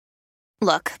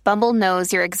Look, Bumble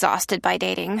knows you're exhausted by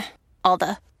dating. All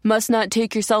the must not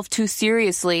take yourself too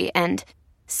seriously and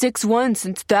 6'1"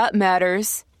 since that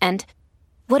matters. And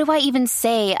what do I even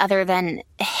say other than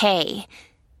hey?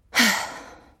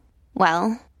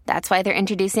 Well, that's why they're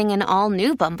introducing an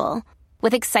all-new Bumble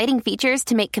with exciting features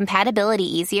to make compatibility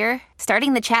easier,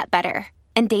 starting the chat better,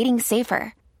 and dating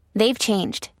safer. They've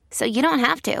changed, so you don't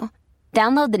have to.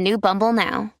 Download the new Bumble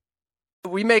now.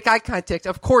 We make eye contact.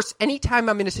 Of course, anytime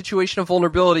I'm in a situation of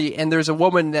vulnerability and there's a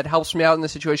woman that helps me out in the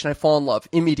situation, I fall in love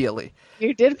immediately.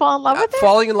 You did fall in love with her?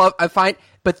 Falling in love, I find.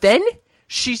 But then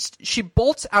she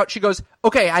bolts out. She goes,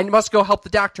 okay, I must go help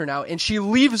the doctor now. And she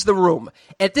leaves the room.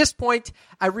 At this point,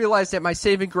 I realize that my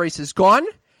saving grace is gone.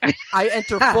 I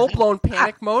enter full-blown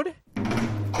panic mode.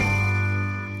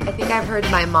 I think I've heard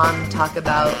my mom talk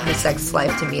about her sex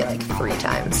life to me like 3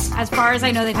 times. As far as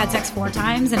I know, they've had sex 4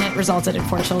 times, and it resulted in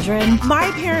 4 children. My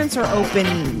parents are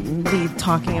openly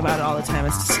talking about it all the time.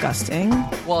 It's disgusting.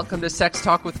 Welcome to Sex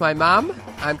Talk with my mom.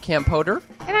 I'm Cam Potter.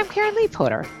 And I'm Karen Lee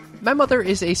Potter. My mother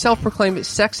is a self-proclaimed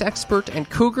sex expert and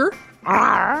cougar.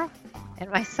 And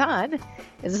my son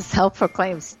is a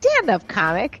self-proclaimed stand-up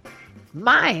comic,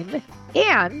 mime,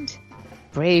 and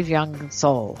brave young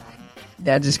soul.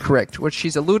 That is correct. What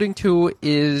she's alluding to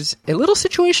is a little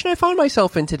situation I found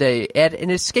myself in today at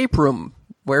an escape room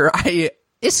where I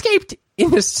escaped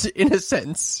in a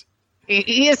sense.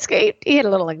 He escaped. He had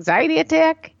a little anxiety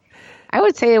attack. I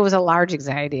would say it was a large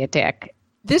anxiety attack.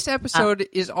 This episode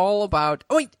is all about...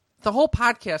 the whole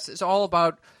podcast is all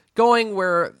about going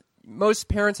where most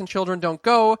parents and children don't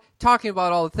go, talking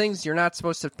about all the things you're not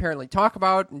supposed to apparently talk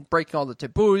about, and breaking all the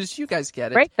taboos. You guys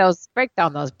get it. Break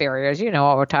down those barriers. You know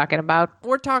what we're talking about.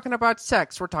 We're talking about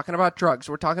sex. We're talking about drugs.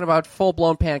 We're talking about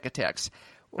full-blown panic attacks.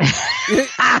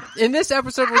 In this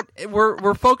episode,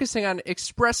 we're focusing on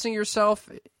expressing yourself,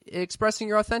 expressing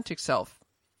your authentic self,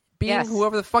 being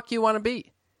whoever the fuck you want to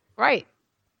be. Right.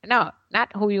 No,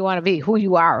 not who you want to be. Who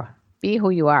you are. Be who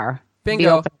you are. Bingo. Be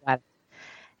open about it.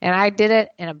 And I did it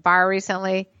in a bar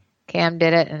recently. Cam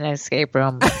did it in an escape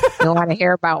room. You want to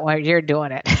hear about what you're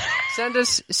doing it.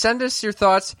 Send us your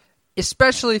thoughts,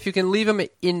 especially if you can leave them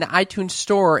in the iTunes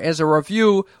store as a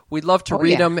review. We'd love to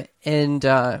read them, and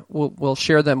we'll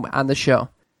share them on the show.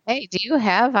 Hey, do you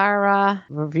have our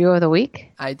review of the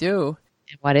week? I do.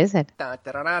 And what is it? Da,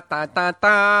 da, da, da, da,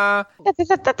 da.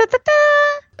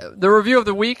 The review of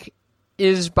the week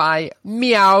is by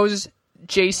Meows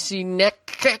JC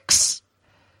Nex.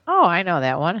 Oh, I know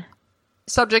that one.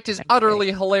 Subject is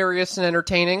utterly hilarious and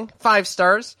entertaining. 5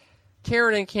 stars.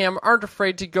 Karen and Cam aren't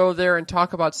afraid to go there and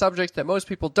talk about subjects that most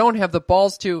people don't have the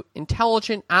balls to.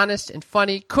 Intelligent, honest, and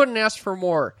funny. Couldn't ask for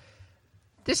more.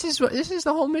 This is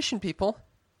the whole mission, people.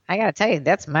 I gotta tell you,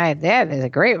 that is a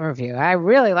great review. I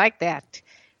really like that.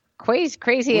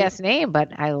 Crazy ass name,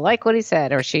 but I like what he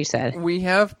said or she said. We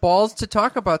have balls to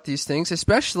talk about these things,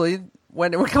 especially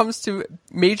when it comes to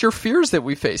major fears that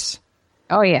we face.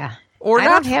 Oh yeah, or I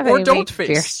not, don't have or any don't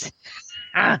face.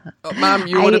 Mom,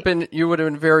 you would have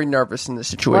been very nervous in the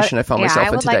situation I found myself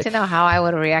in today. I would like to know how I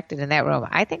would have reacted in that room.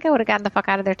 I think I would have gotten the fuck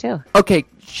out of there too. Okay,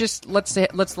 just let's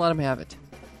let him have it.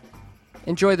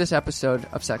 Enjoy this episode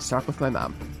of Sex Talk with my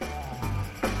mom.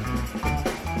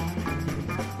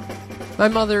 My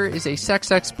mother is a sex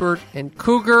expert and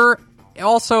cougar,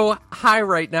 also high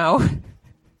right now.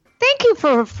 Thank you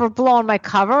for blowing my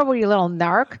cover, you little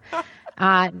narc.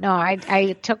 No,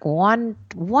 I took one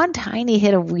tiny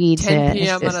hit of weed. 10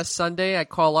 p.m. on a Sunday, I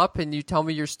call up and you tell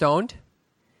me you're stoned?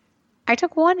 I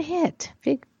took one hit.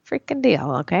 Big freaking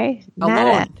deal, okay?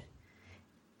 Alone.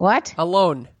 What?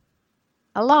 Alone,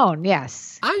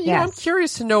 yes. I'm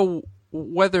curious to know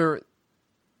whether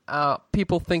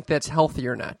people think that's healthy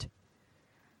or not.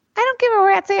 I don't give a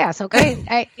rat's ass,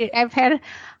 okay? I've had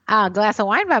a glass of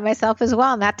wine by myself as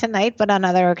well, not tonight, but on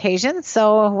other occasions.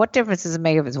 So what difference does it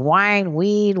make if it's wine,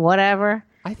 weed, whatever?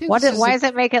 I think why does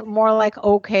it make it more like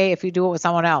okay if you do it with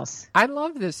someone else? I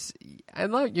love this. I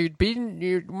love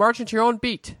you're marching to your own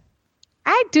beat.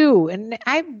 I do, and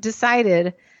I've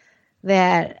decided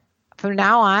that from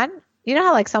now on, you know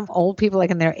how like some old people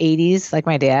like in their 80s, like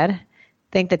my dad,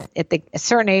 think that at a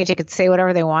certain age they could say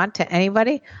whatever they want to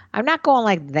anybody. I'm not going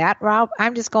like that route.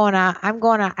 I'm just going I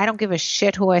don't give a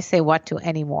shit who I say what to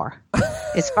anymore.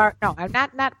 I'm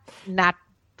not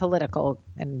political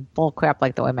and bullcrap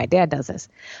like the way my dad does this.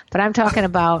 But I'm talking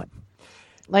about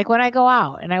like when I go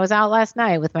out, and I was out last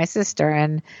night with my sister,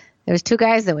 and there was 2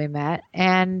 guys that we met,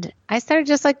 and I started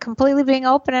just like completely being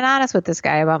open and honest with this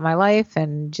guy about my life,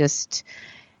 and just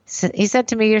he said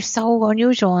to me, "You're so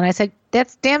unusual," and I said,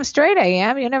 "That's damn straight I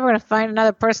am. You're never going to find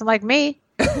another person like me."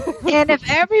 And if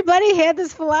everybody had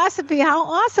this philosophy, how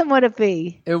awesome would it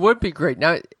be? It would be great.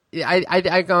 Now,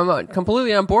 I'm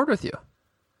completely on board with you.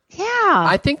 Yeah.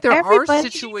 I think there are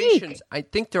everybody's situations. unique. I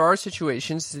think there are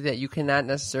situations that you cannot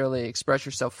necessarily express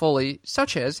yourself fully,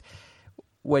 such as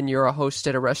when you're a host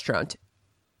at a restaurant.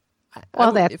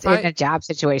 Well, that's in a job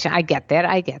situation. I get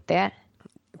that.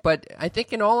 But I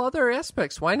think in all other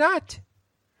aspects, why not?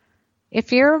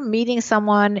 If you're meeting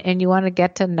someone and you want to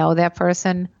get to know that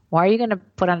person, why are you going to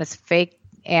put on this fake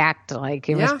act like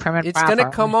it was prim and it's proper? going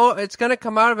to come out. It's going to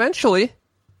come out eventually.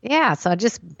 Yeah, so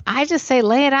I just say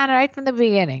lay it on right from the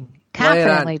beginning,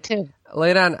 confidently too.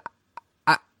 Lay it on.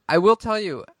 I will tell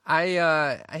you,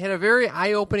 I had a very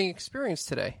eye-opening experience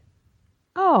today.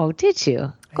 Oh, did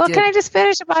you? Well, did. can I just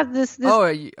finish about this?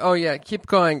 Oh yeah, keep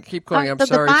going. I'm So sorry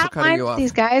the for bottom cutting line you with off.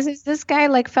 these guys is this guy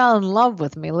like fell in love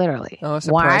with me, literally. Oh,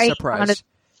 surprise, Why? surprise. It's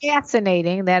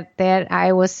fascinating that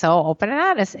I was so open and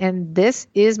honest, and this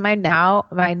is my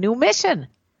new mission.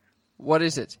 What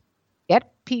is it?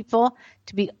 Get people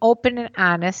to be open and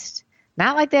honest,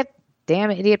 not like that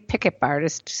damn idiot pickup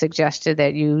artist suggested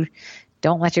that you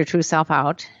don't let your true self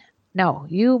out. No,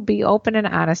 you be open and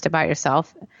honest about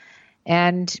yourself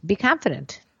and be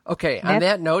confident. Okay, on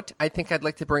that note, I think I'd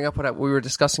like to bring up what we were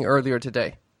discussing earlier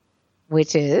today.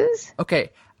 Which is? Okay,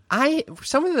 one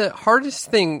of the hardest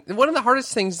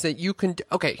things that you can do.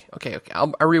 Okay,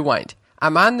 I'll rewind.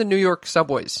 I'm on the New York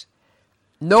subways.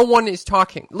 No one is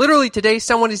talking. Literally today,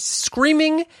 someone is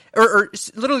screaming or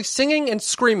literally singing and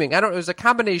screaming. It was a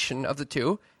combination of the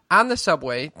two on the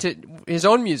subway to his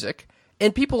own music,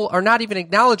 and people are not even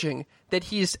acknowledging that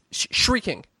he's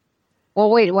shrieking.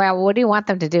 Well, wait. Well, what do you want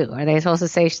them to do? Are they supposed to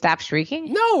say stop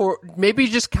shrieking? No, or maybe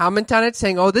just comment on it,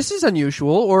 saying, "Oh, this is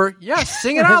unusual," or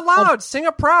sing it out loud, sing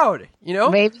it proud. You know,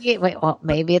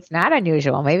 maybe it's not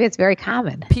unusual. Maybe it's very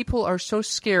common. People are so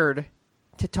scared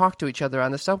to talk to each other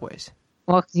on the subways.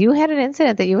 Well, you had an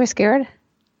incident that you were scared.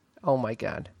 Oh my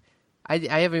God, I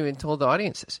haven't even told the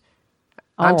audiences.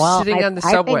 I'm sitting on the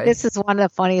subway. I think this is one of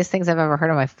the funniest things I've ever heard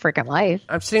in my freaking life.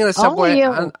 I'm sitting on the subway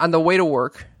on the way to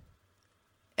work.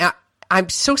 I'm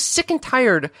so sick and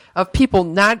tired of people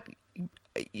not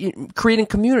creating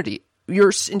community.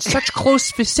 You're in such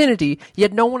close vicinity,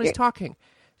 yet no one is talking.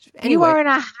 Anyway, you are in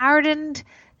a hardened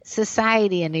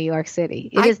society in New York City.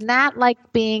 It is not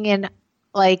like being in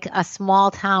like a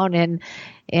small town in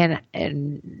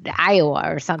Iowa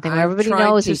or something where everybody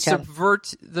knows each other.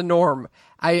 Subvert the norm.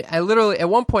 I literally, at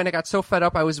one point, I got so fed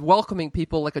up, I was welcoming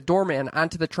people like a doorman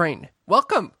onto the train.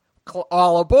 Welcome,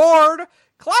 all aboard,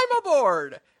 climb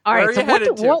aboard. All right, so what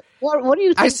do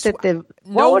you think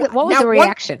what was the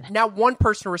reaction? Not one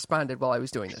person responded while I was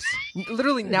doing this.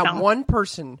 Literally, not one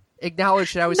person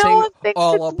acknowledged that I was saying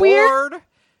all aboard. Weird.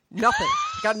 Nothing.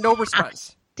 Got no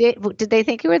response. Did they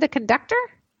think you were the conductor?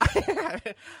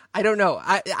 I don't know.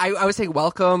 I was saying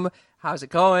welcome. How's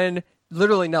it going?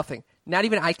 Literally nothing. Not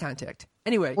even eye contact.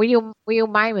 Anyway, were you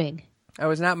miming? I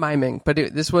was not miming, but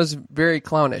this was very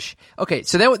clownish. Okay,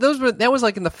 so that was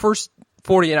like in the first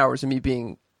 48 hours of me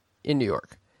being in New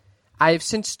York. I have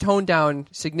since toned down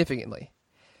significantly.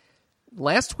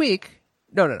 Last week,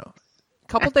 no. A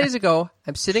couple days ago,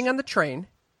 I'm sitting on the train.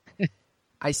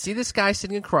 I see this guy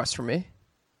sitting across from me.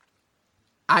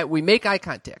 We make eye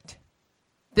contact.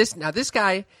 This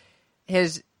guy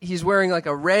he's wearing like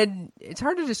a red, it's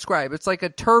hard to describe. It's like a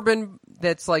turban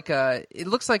that's it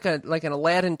looks like an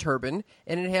Aladdin turban,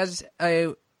 and it has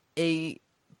a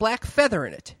black feather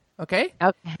in it. Okay.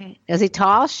 Is he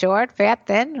tall, short, fat,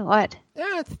 thin? What?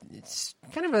 Yeah, it's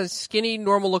kind of a skinny,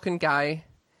 normal-looking guy.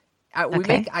 We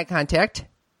make eye contact.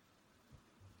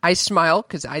 I smile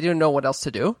because I didn't know what else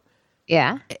to do.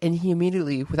 Yeah. And he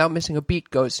immediately, without missing a beat,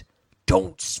 goes,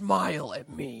 "Don't smile at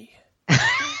me."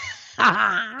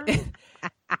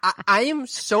 I am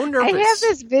so nervous. I have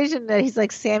this vision that he's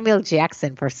like Samuel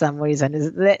Jackson for some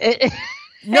reason.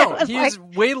 No, he's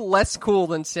way less cool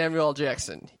than Samuel L.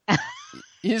 Jackson.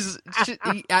 He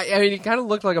kind of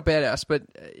looked like a badass, but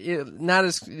not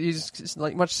as, he's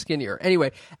like much skinnier.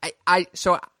 Anyway,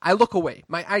 so I look away.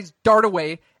 My eyes dart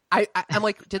away. I'm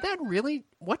like, did that really?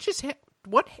 What just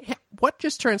what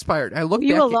just transpired? I look. Were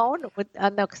you back alone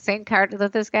on the same cart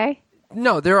with this guy?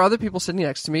 No, there are other people sitting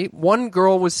next to me. One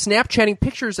girl was Snapchatting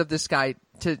pictures of this guy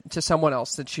to someone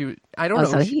else that I don't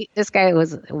know. So this guy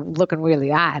was looking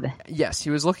really odd. Yes, he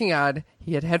was looking odd.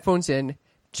 He had headphones in,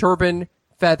 turban,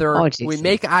 feather. Oh, we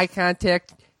make eye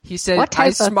contact. He said, what type I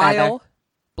smile. Feather?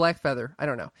 Black feather. I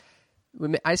don't know.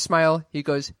 I smile. He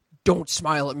goes, "Don't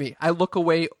smile at me." I look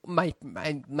away, my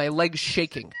legs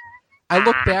shaking. I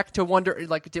look back to wonder,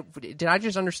 like, did I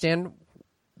just understand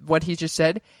what he just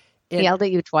said? He yelled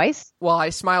at you twice? Well,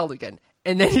 I smiled again.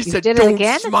 And then he said, did it "Don't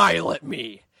again?" smile at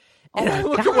me." And Oh I my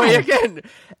look God. away again.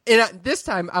 And this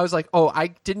time I was like, oh, I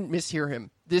didn't mishear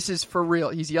him. This is for real.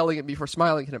 He's yelling at me for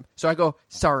smiling at him. So I go,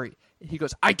 "Sorry." And he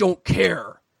goes, "I don't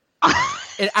care."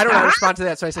 And I don't know how to respond to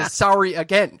that. So I said, "Sorry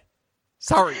again.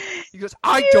 Sorry." He goes,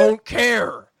 "I don't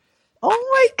care." Oh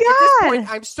my At this God. point,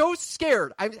 I'm so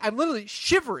scared. I'm literally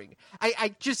shivering.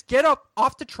 I just get up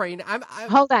off the train. I'm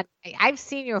Hold on. I've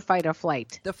seen your fight or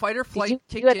flight. the fight or flight You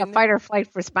kicked had in. a fight or flight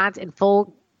response in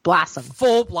full blossom.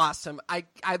 Full blossom. I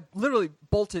literally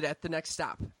bolted at the next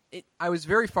stop. I was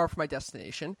very far from my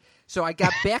destination, so I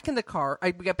got back in the car. I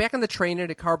got back on the train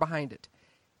and a car behind it.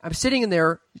 I'm sitting in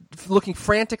there looking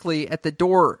frantically at the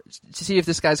door to see if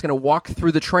this guy's going to walk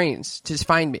through the trains to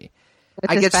find me.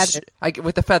 With his feather.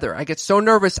 With the feather. I get so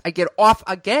nervous, I get off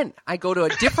again. I go to a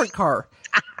different car.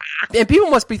 And people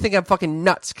must be thinking I'm fucking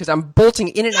nuts because I'm bolting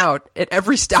in and out at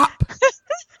every stop.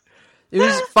 It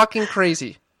was fucking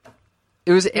crazy.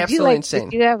 It was absolutely insane.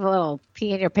 Did you have a little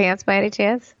pee in your pants by any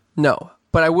chance? No,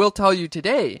 but I will tell you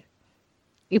today.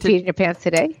 You peed in your pants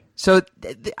today? So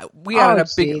we got on a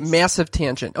big, jeez. massive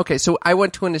tangent. Okay, so I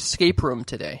went to an escape room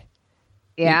today.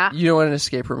 Yeah. You know what an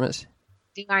escape room is?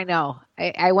 I know.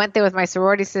 I went there with my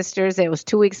sorority sisters. It was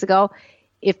 2 weeks ago.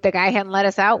 If the guy hadn't let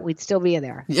us out, we'd still be in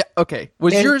there. Yeah. Okay.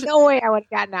 Was There's yours? no way I would have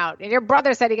gotten out. And your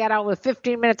brother said he got out with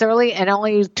 15 minutes early and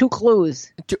only used 2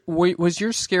 clues. Was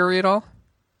yours scary at all?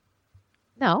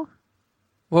 No.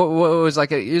 What was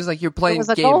like? It was like you're playing It was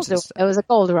a games. It was a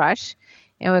gold rush,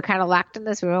 and we're kind of locked in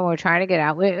this room. We're trying to get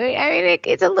out.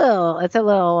 It's a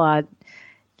little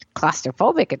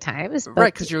claustrophobic at times, but,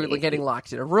 Right, because you're getting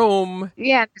locked in a room.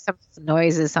 Yeah, there's some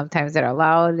noises sometimes that are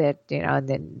loud. That and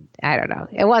then I don't know.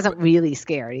 It wasn't really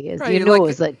scary. Right, You you're knew like- it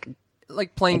was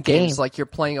like Playing a game. games, like you're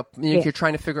playing you're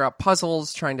trying to figure out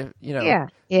puzzles, trying to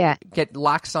yeah. get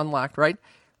locks unlocked, right?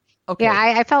 Okay, Yeah,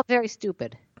 I felt very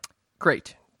stupid.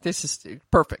 great. This is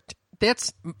perfect.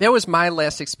 That was my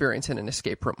last experience in an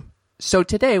escape room. So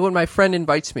today, when my friend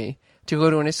invites me to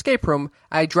go to an escape room,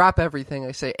 I drop everything.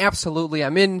 I say, "Absolutely,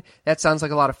 I'm in. That sounds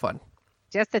like a lot of fun."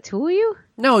 Just the 2 of you?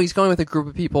 No, he's going with a group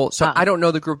of people, so Oh. I don't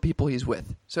know the group of people he's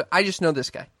with. So I just know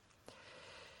this guy.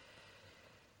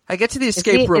 I get to the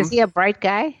escape room. Is he a bright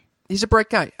guy? He's a bright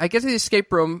guy. I get to the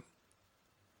escape room,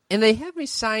 and they have me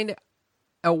sign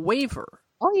a waiver.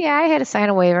 Oh yeah, I had to sign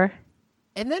a waiver.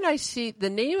 And then I see the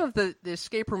name of the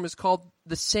escape room is called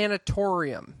the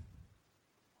Sanatorium.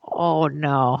 Oh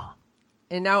no.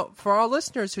 And now, for our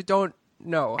listeners who don't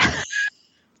know,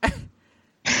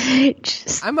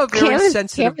 Just- I'm a very Cam is-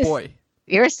 sensitive Cam is- boy.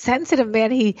 You're a sensitive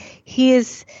man.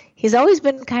 He's always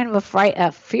been kind of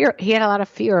a fear. He had a lot of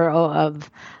fear of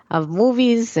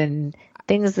movies and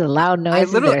things, the loud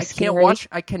noises.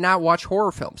 I cannot watch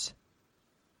horror films.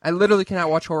 I literally cannot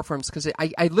watch horror films because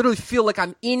I literally feel like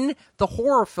I'm in the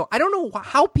horror film. I don't know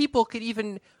how people could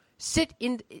even sit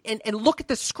in and look at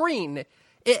the screen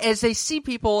as they see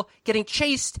people getting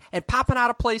chased and popping out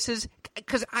of places,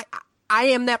 because I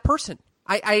am that person.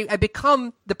 I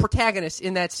become the protagonist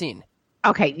in that scene.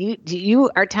 Okay,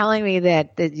 you are telling me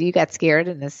that you got scared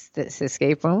in this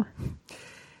escape room?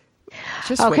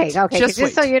 Just Okay, wait. okay. Just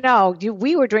Just so wait. you know,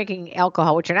 we were drinking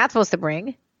alcohol, which you're not supposed to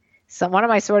bring. So one of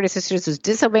my sorority sisters was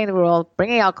disobeying the rule,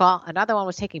 bringing alcohol. Another one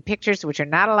was taking pictures, which you're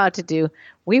not allowed to do.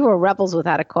 We were rebels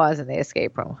without a cause in the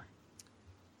escape room.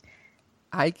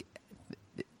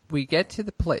 We get to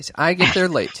the place. I get there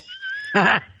late.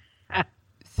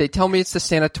 They tell me it's the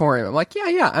sanatorium. I'm like,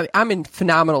 yeah. I'm in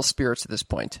phenomenal spirits at this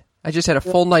point. I just had a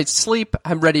full night's sleep.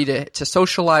 I'm ready to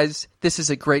socialize. This is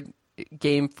a great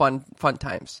game, fun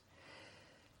times.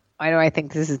 Why do I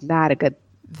think this is not a good?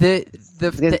 The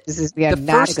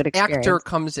not first a good experience. actor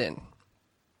comes in.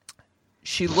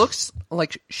 She looks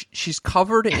like she's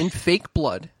covered in fake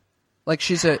blood. Like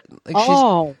she's a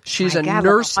Oh, she's my a God, like a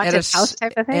nurse haunted house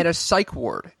type of thing? at a psych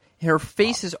ward. And her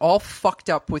face is all fucked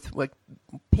up with like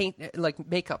paint, like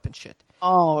makeup and shit.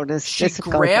 Oh, She this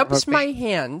goes grabs over my me.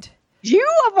 hand, You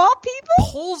of all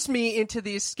people. pulls me into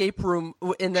the escape room,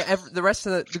 and the rest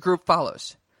of the group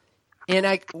follows.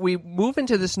 And we move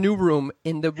into this new room,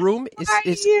 and the room is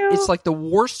it's like the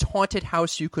worst haunted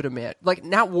house you could imagine. Like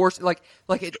not worst, like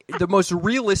the most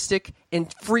realistic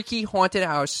and freaky haunted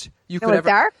house you could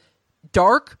ever.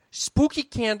 Dark, spooky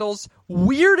candles,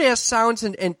 weird ass sounds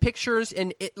and pictures,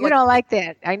 and You don't like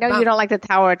that. I know you don't like the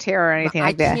Tower of Terror or anything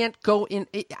like that. I can't go in.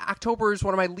 October is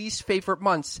one of my least favorite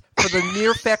months for the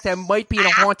mere fact that I might be in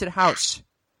a haunted house.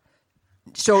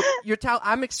 So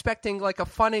I'm expecting like a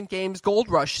fun and games Gold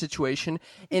Rush situation,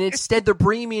 and instead they're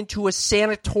bringing me into a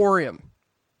sanatorium.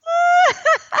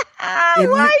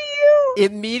 Why you?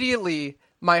 Immediately,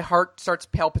 my heart starts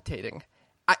palpitating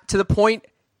to the point.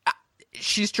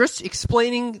 she's just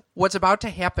explaining what's about to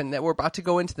happen, that we're about to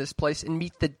go into this place and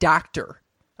meet the doctor.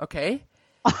 Okay.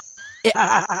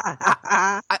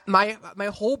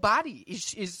 My whole body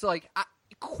is like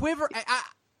quiver.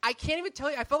 I can't even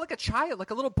tell you. I felt like a child,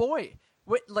 like a little boy.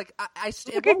 Like I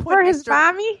looking for his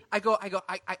mommy. I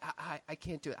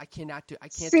can't do it. I cannot do it. I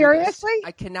can't. Seriously? Do this.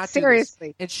 I cannot Seriously.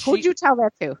 do this. Who'd you tell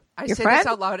that to? I Your said friend? this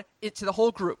out loud to the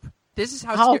whole group. This is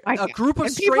how a group of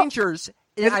strangers.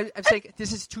 I'm saying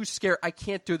this is too scary. I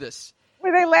can't do this.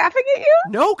 Were they laughing at you?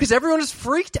 No, because everyone is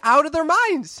freaked out of their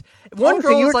minds. One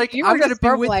girl was like, "I'm going to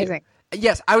be with you."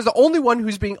 Yes, I was the only one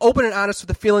who's being open and honest with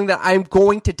the feeling that I'm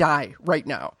going to die right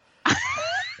now.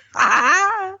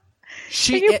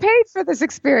 You paid for this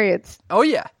experience. Oh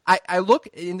yeah, I look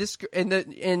in this, and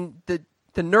the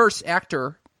nurse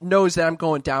actor knows that I'm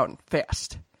going down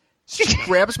fast. She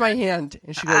grabs my hand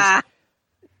and she goes,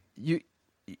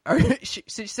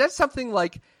 she said something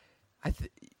like,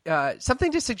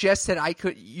 something to suggest that I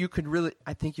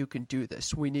think you can do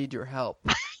this. We need your help.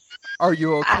 Are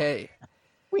you okay?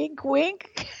 Wink,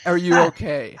 wink. Are you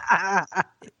okay?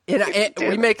 And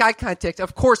we make eye contact.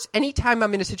 Of course, anytime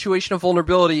I'm in a situation of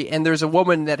vulnerability and there's a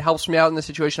woman that helps me out in the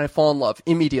situation, I fall in love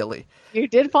immediately. You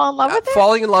did fall in love with her?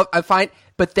 Falling in love, I find.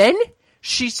 But then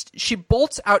she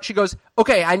bolts out. She goes,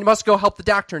 okay, I must go help the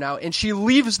doctor now. And she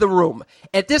leaves the room.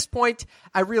 At this point,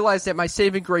 I realize that my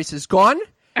saving grace is gone.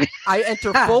 I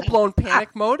enter full-blown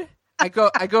panic mode. I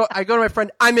go to my friend.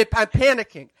 I'm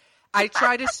panicking. I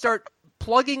try to start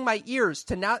plugging my ears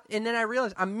and then I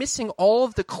realize I'm missing all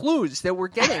of the clues that we're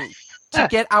getting to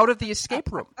get out of the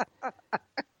escape room.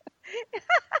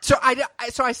 So I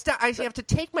have to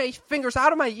take my fingers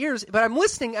out of my ears, but I'm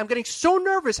listening. I'm getting so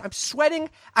nervous. I'm sweating.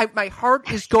 My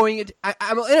heart is going.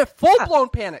 I'm in a full-blown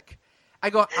panic. I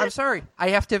go, I'm sorry. I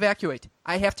have to evacuate.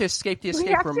 I have to escape the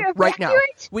escape room right now.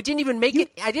 We didn't even make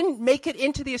it. I didn't make it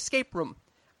into the escape room.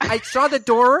 I saw the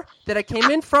door that I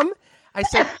came in from. I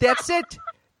said, that's it.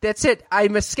 That's it.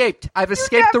 I'm escaped. I've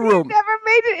escaped the room. You never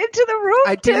made it into the room?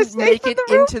 I didn't make it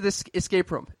into the escape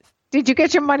room. Did you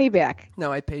get your money back?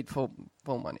 No, I paid full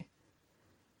money.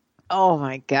 Oh,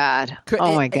 my God.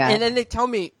 Oh, my God. And then they tell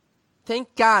me,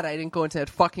 thank God I didn't go into that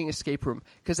fucking escape room,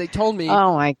 because they told me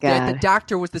that the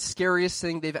doctor was the scariest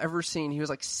thing they've ever seen. He was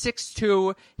like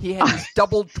 6'2". He had these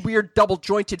weird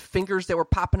double-jointed fingers that were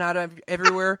popping out of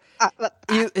everywhere.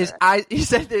 His eyes, he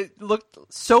said they looked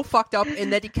so fucked up,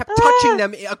 and that he kept touching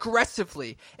them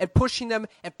aggressively and pushing them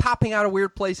and popping out of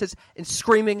weird places and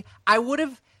screaming. I would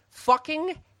have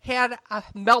fucking had a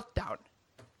meltdown.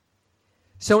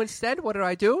 So instead, what did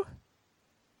I do?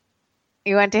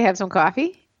 You went to have some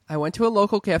coffee? I went to a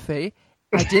local cafe.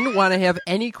 I didn't want to have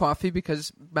any coffee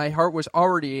because my heart was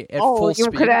already at full speed.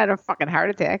 You could have had a fucking heart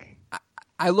attack.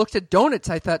 I looked at donuts.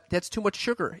 I thought, that's too much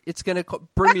sugar. It's going to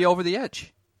bring me over the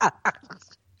edge.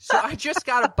 So I just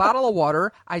got a bottle of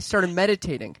water. I started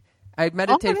meditating. I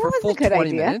meditated for a full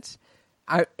 20 minutes.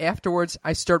 Afterwards,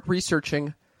 I start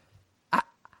researching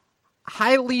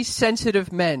highly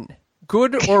sensitive men,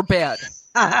 good or bad.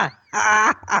 Let's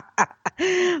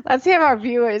have our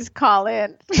viewers call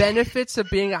in. Benefits of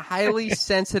being a highly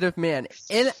sensitive man.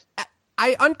 And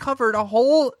I uncovered a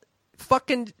whole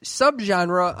fucking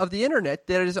subgenre of the internet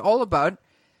that is all about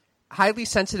highly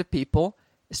sensitive people,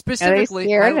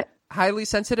 specifically highly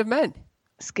sensitive men.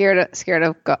 Scared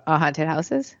of haunted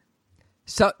houses?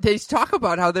 So they talk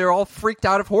about how they're all freaked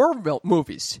out of horror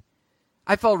movies.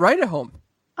 I felt right at home.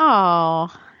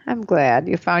 Oh, I'm glad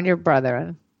you found your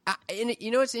brother. And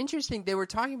you know, it's interesting. They were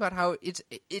talking about how it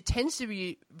tends to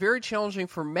be very challenging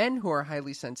for men who are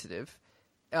highly sensitive.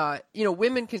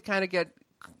 Women can kind of get.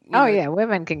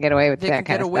 Women can get away with that kind of stuff.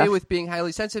 They can get away with being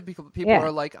highly sensitive. People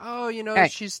are like,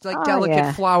 she's like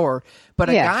delicate flower. But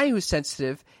a guy who's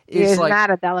sensitive is like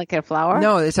not a delicate flower.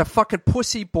 No, it's a fucking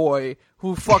pussy boy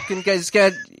who fucking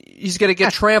he's gonna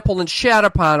get trampled and shat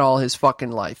upon all his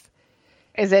fucking life.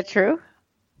 Is that true?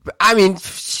 I mean.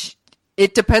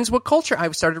 It depends what culture.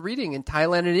 I started reading in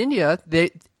Thailand and India.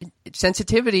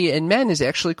 Sensitivity in men is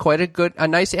actually quite a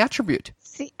nice attribute.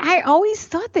 See, I always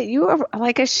thought that you were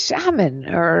like a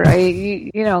shaman or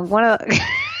one of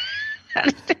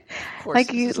I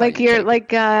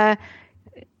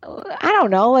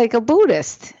don't know, like a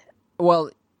Buddhist.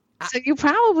 Well, so you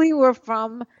probably were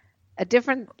from in a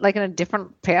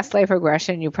different past life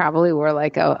regression. You probably were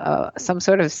like some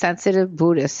sort of sensitive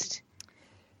Buddhist.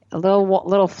 A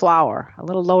little flower, a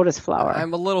little lotus flower.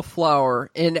 I'm a little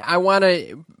flower, and I want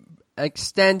to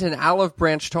extend an olive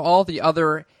branch to all the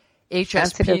other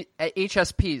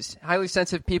HSPs, highly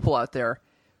sensitive people out there,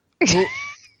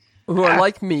 who are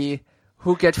like me,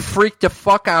 who get freaked the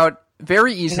fuck out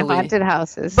very In easily. haunted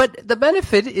houses. But the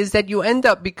benefit is that you end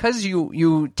up, because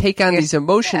you take on these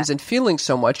emotions and feelings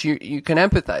so much, you can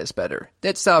empathize better.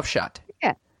 That's the upshot.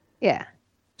 Yeah.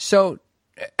 So,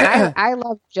 I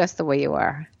love just the way you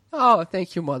are. oh,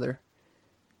 thank you, Mother.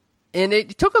 And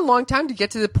it took a long time to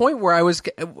get to the point where I was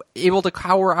able to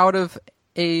cower out of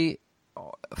a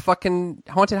fucking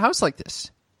haunted house like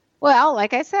this. Well,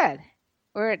 like I said,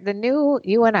 we're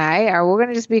and I we're going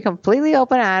to just be completely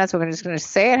open and honest. We're just going to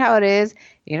say it how it is.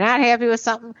 You're not happy with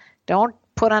something, don't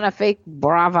put on a fake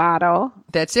bravado.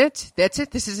 That's it.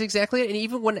 This is exactly it. And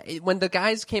even when the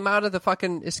guys came out of the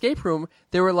fucking escape room,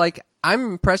 they were like,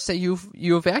 I'm impressed that you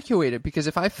evacuated, because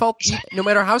if I felt, no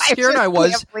matter how scared I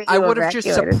was, I would have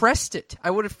just suppressed it.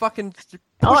 I would have fucking pushed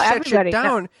that shit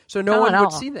down so no one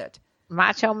would see that.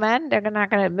 Macho men, they're not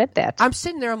going to admit that. I'm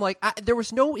sitting there, I'm like, there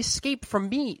was no escape from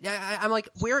me. I'm like,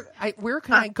 where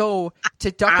can I go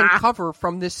to duck and cover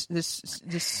from this?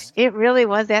 It really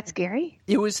was that scary?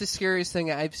 It was the scariest thing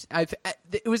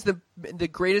it was the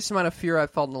greatest amount of fear I've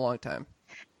felt in a long time.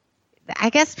 I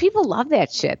guess people love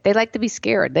that shit. They like to be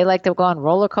scared. They like to go on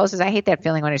roller coasters. I hate that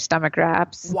feeling when your stomach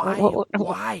drops.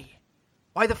 Why?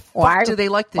 Why the fuck do they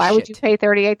like this Why shit? would you pay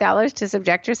 $38 to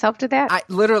subject yourself to that? I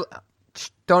literally...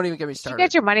 Don't even get me started. Did you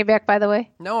get your money back, by the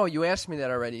way? No, you asked me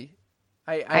that already.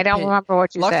 I don't remember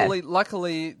what you said.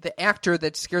 Luckily, the actor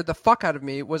that scared the fuck out of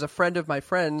me was a friend of my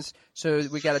friend's, so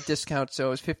we got a discount, so it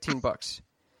was $15.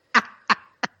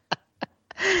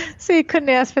 So you couldn't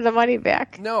ask for the money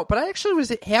back? No, but I actually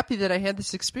was happy that I had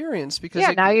this experience, because...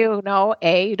 Yeah, now you know,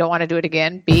 A, you don't want to do it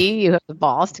again. B, you have the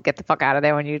balls to get the fuck out of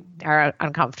there when you are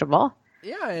uncomfortable.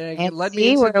 Yeah, and it And led C,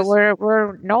 me into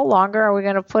we're no longer are we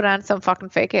going to put on some fucking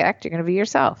fake act. You're going to be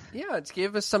yourself. Yeah, it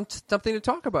gave us something to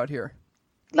talk about here.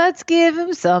 Let's give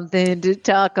him something to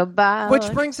talk about. Which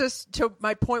brings us to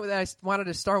my point that I wanted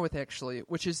to start with, actually,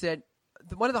 which is that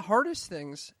one of the hardest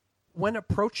things when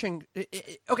approaching...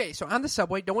 Okay, so on the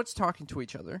subway, no one's talking to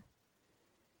each other.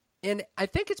 And I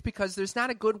think it's because there's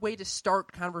not a good way to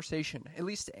start conversation. At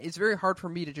least it's very hard for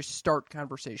me to just start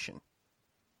conversation.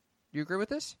 Do you agree with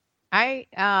this?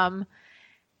 Well,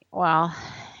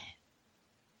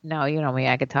 no, you know me.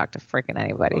 I could talk to freaking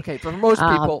anybody. Okay, for most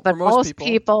people. But most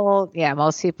people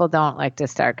don't like to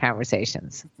start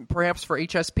conversations. Perhaps for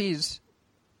HSPs,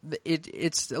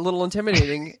 it's a little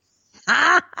intimidating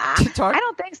to talk. I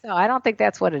don't think so. I don't think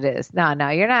that's what it is. No,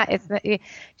 you're not. Do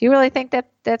you really think that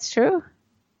that's true?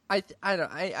 I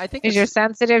don't. I think you're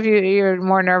sensitive. You're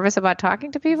more nervous about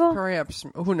talking to people. Perhaps.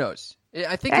 Who knows?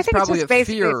 I think it's probably it's just a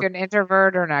basically fear. if you're an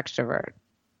introvert or an extrovert.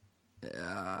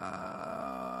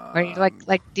 Or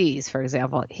like Dee's, for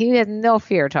example. He has no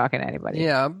fear talking to anybody.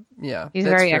 Yeah. He's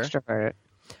very extroverted.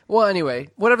 Well, anyway,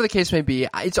 whatever the case may be,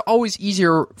 it's always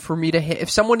easier for me to if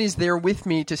someone is there with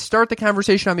me to start the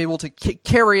conversation, I'm able to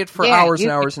carry it for hours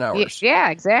and hours and hours. Yeah,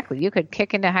 exactly. You could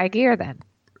kick into high gear then.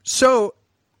 So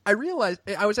I realized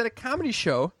I was at a comedy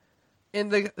show,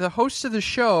 and the host of the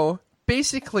show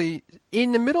basically,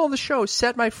 in the middle of the show,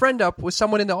 set my friend up with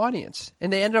someone in the audience,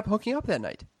 and they ended up hooking up that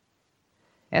night.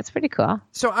 That's pretty cool.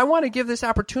 So I want to give this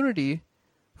opportunity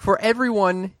for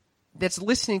everyone that's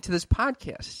listening to this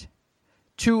podcast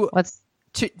to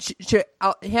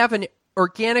have an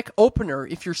organic opener.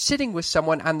 If you're sitting with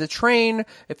someone on the train,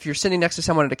 if you're sitting next to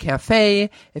someone at a cafe,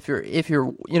 if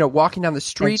you're walking down the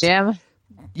street, the gym.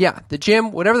 Yeah, the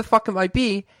gym, whatever the fuck it might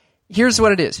be. Here's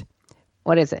what it is.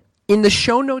 What is it? In the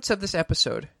show notes of this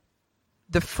episode,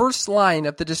 the first line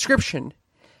of the description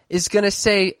is going to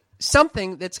say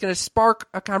something that's going to spark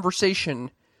a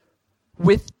conversation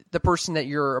with the person that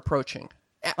you're approaching.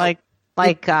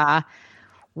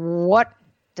 What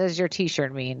does your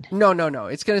T-shirt mean? No.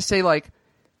 It's going to say like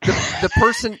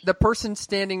the person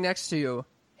standing next to you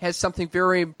has something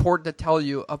very important to tell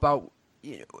you about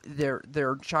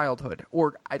their childhood,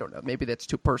 or I don't know, maybe that's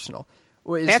too personal.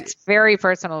 That's very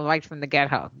personal, right from the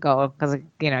get-go, because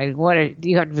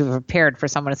you have to be prepared for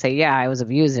someone to say, "Yeah, I was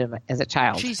abused as a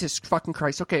child." Jesus fucking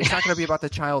Christ! Okay, it's not going to be about the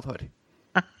childhood.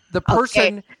 The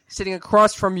person sitting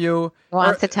across from you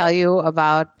wants to tell you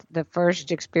about the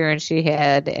first experience she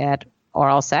had at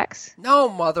oral sex. No,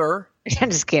 Mother.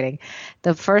 I'm just kidding.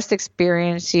 The first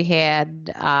experience she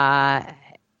had,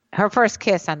 her first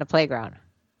kiss on the playground.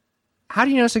 How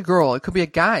do you know it's a girl? It could be a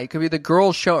guy. It could be the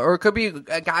girl show, or it could be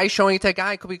a guy showing it to a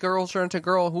guy. It could be a girl showing it to a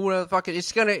girl. Who the fuck?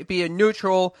 It's going to be a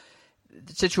neutral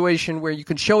situation where you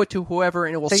can show it to whoever,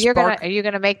 and it will spark. Are you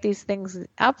gonna make these things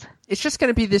up? It's just going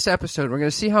to be this episode. We're going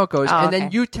to see how it goes, and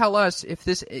then you tell us if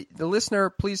the listener,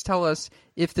 please tell us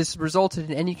if this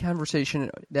resulted in any conversation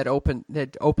that opened up the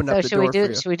door for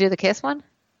you. Should we do the kiss one?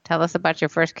 Tell us about your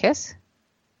first kiss.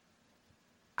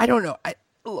 I don't know.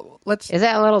 Is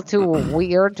that a little too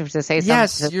weird to say something?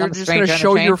 Yes, you're just going to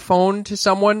show your phone to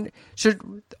someone.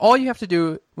 All you have to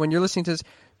do when you're listening to this,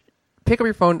 pick up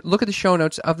your phone, look at the show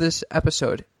notes of this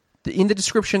episode. In the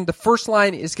description, the first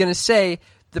line is going to say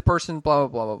the person blah, blah,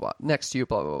 blah, blah, blah, next to you,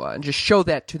 blah, blah, blah, and just show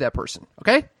that to that person.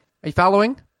 Okay? Are you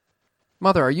following?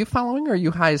 Mother, are you following, or are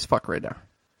you high as fuck right now?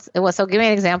 Well, so give me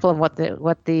an example of what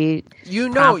the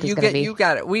you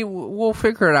got it. We'll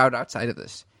figure it out outside of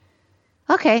this.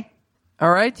 Okay. All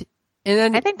right. And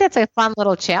then I think that's a fun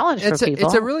little challenge for people.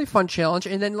 It's a really fun challenge,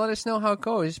 and then let us know how it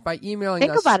goes by emailing us.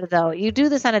 Think about it, though. You do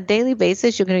this on a daily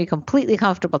basis, you're going to be completely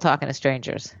comfortable talking to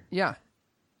strangers. Yeah.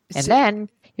 And then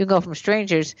you go from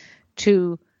strangers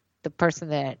to the person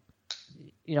that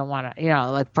you don't want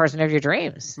to, like the person of your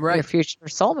dreams, right? Your future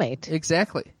soulmate.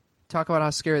 Exactly. Talk about how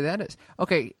scary that is.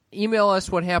 Okay. Email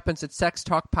us what happens at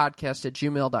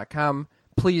sextalkpodcast@gmail.com.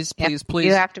 Please.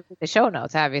 You have to read the show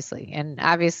notes, obviously. And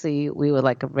obviously, we would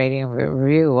like a rating and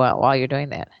review while you're doing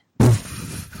that.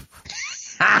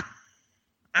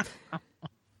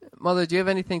 Mother, do you have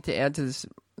anything to add to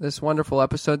this wonderful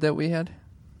episode that we had?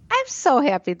 I'm so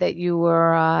happy that you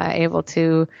were able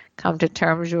to come to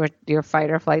terms with your fight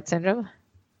or flight syndrome.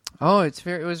 Oh, it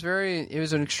was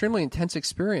an extremely intense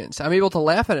experience. I'm able to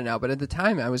laugh at it now, but at the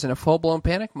time I was in a full-blown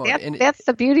panic mode. That's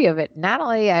the beauty of it. Not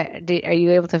only are you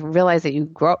able to realize that you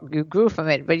grew from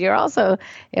it, but you're also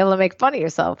able to make fun of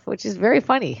yourself, which is very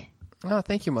funny. Oh,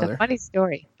 thank you, Mother. It's a funny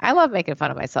story. I love making fun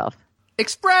of myself.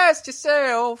 Express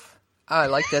yourself. Oh, I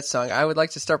like that song. I would like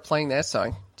to start playing that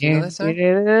song. Do you know that song?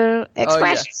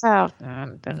 Express yourself.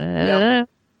 Yep.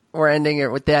 We're ending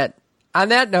it with that. On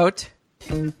that note.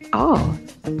 Oh,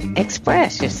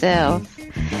 express yourself.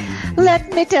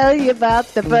 Let me tell you about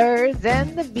the birds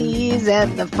and the bees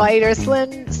and the fighter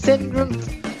syndrome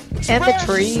and the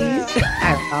trees.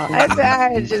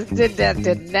 I just did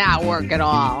not work at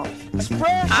all. I'm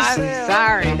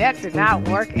sorry, that did not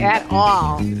work at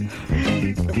all. Don't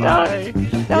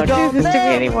do this to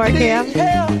me anymore, Cam.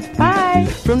 Bye.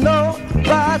 From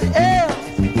nobody else.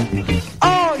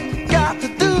 All you got to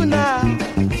do now.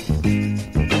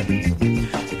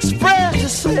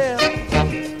 Yourself.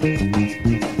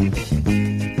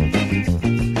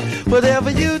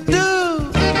 Whatever you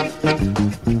do,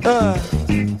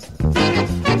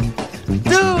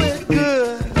 do it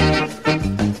good.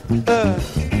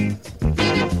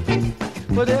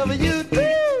 Whatever you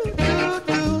do,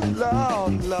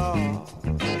 Lord,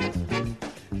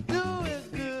 do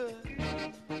it good.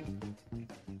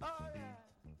 Oh, yeah.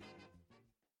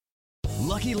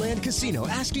 Lucky Land Casino,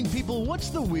 asking people, what's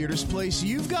the weirdest place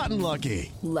you've gotten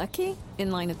lucky? Lucky?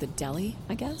 In line at the deli,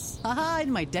 I guess? Aha,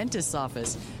 in my dentist's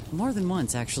office. More than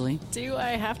once, actually. Do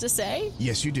I have to say?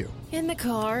 Yes, you do. In the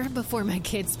car before my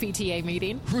kids' PTA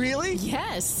meeting. Really?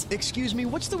 Yes. Excuse me,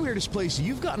 what's the weirdest place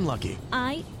you've gotten lucky?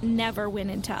 I never win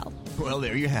and tell. Well,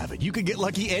 there you have it. You can get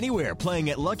lucky anywhere, playing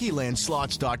at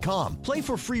LuckyLandSlots.com. Play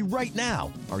for free right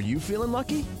now. Are you feeling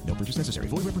lucky? No purchase necessary.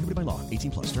 Void where prohibited by law.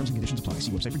 18+. Terms and conditions apply.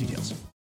 See website for details.